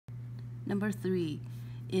Number 3,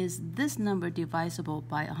 is this number divisible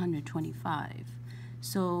by 125?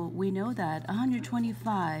 So we know that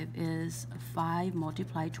 125 is 5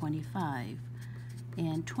 multiplied 25,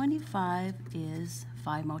 and 25 is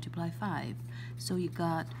 5 multiplied 5. So you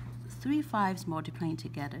got 3 5s multiplying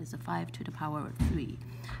together is a 5 to the power of 3.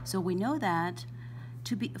 So we know that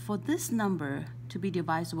for this number to be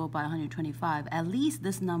divisible by 125, at least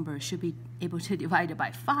this number should be able to divide it by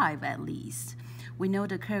 5 at least. We know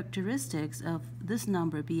the characteristics of this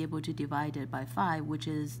number be able to divide it by 5, which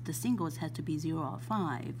is the singles has to be 0 or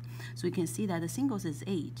 5. So we can see that the singles is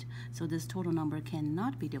 8, so this total number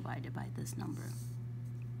cannot be divided by this number.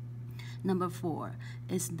 Number 4,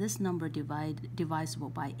 is this number divisible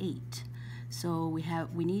by 8? So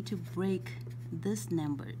we need to break this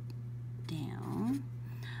number down.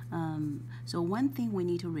 So one thing we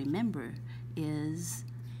need to remember is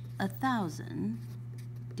 1,000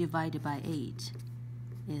 divided by 8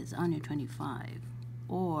 is 125,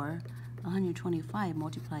 or 125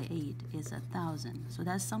 multiplied 8 is 1,000. So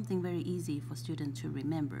that's something very easy for students to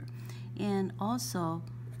remember. And also,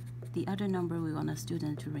 the other number we want a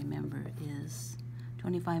student to remember is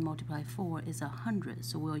 25 multiplied 4 is 100.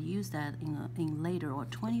 So we'll use that in later, or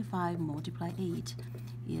 25 multiplied 8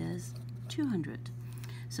 is 200.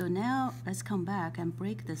 So now let's come back and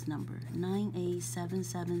break this number.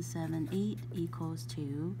 98778 equals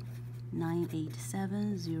to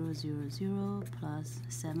 987000 plus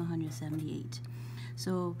 778.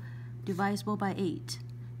 So divisible by 8.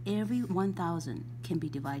 Every 1,000 can be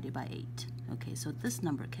divided by 8. Okay, so this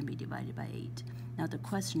number can be divided by 8. Now the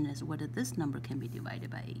question is whether this number can be divided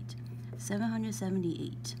by 8.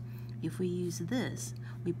 778. If we use this,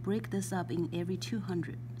 we break this up in every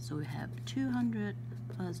 200. So we have 200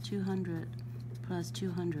 plus 200 plus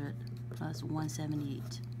 200 plus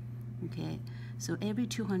 178. Okay, so every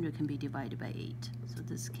 200 can be divided by 8. So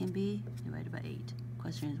this can be divided by 8.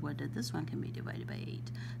 Question is whether this one can be divided by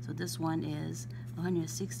 8. So this one is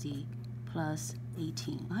 160 plus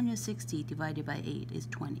 18. 160 divided by 8 is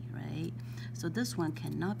 20, right? So this one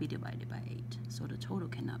cannot be divided by 8. So the total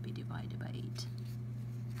cannot be divided by 8.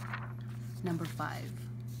 Number 5.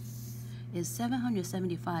 Is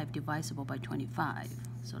 775 divisible by 25?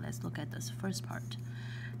 So let's look at this first part.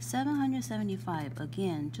 775,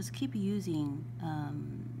 again, just keep using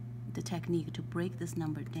the technique to break this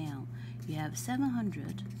number down. You have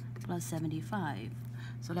 700 plus 75.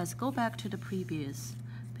 So let's go back to the previous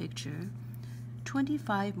picture.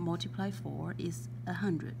 25 multiplied 4 is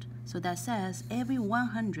 100. So that says every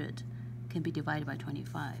 100 can be divided by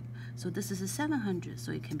 25. So this is a 700,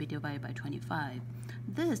 so it can be divided by 25.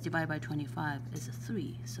 This divided by 25 is a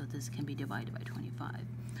 3, so this can be divided by 25.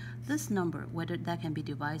 This number, whether that can be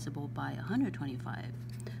divisible by 125,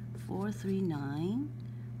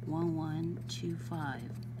 4391125.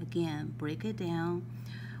 Again, break it down.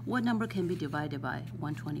 What number can be divided by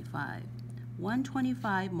 125?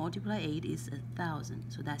 125 multiplied 8 is 1,000.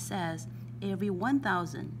 So that says every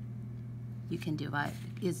 1,000 you can divide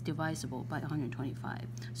is divisible by 125.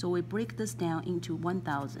 So we break this down into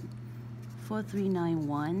 1,000.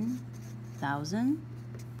 4391000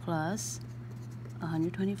 plus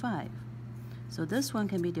 125. So this one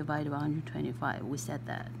can be divided by 125. We said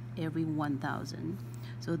that every 1,000.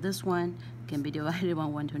 So this one can be divided by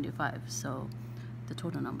 125. So the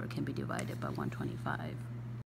total number can be divided by 125.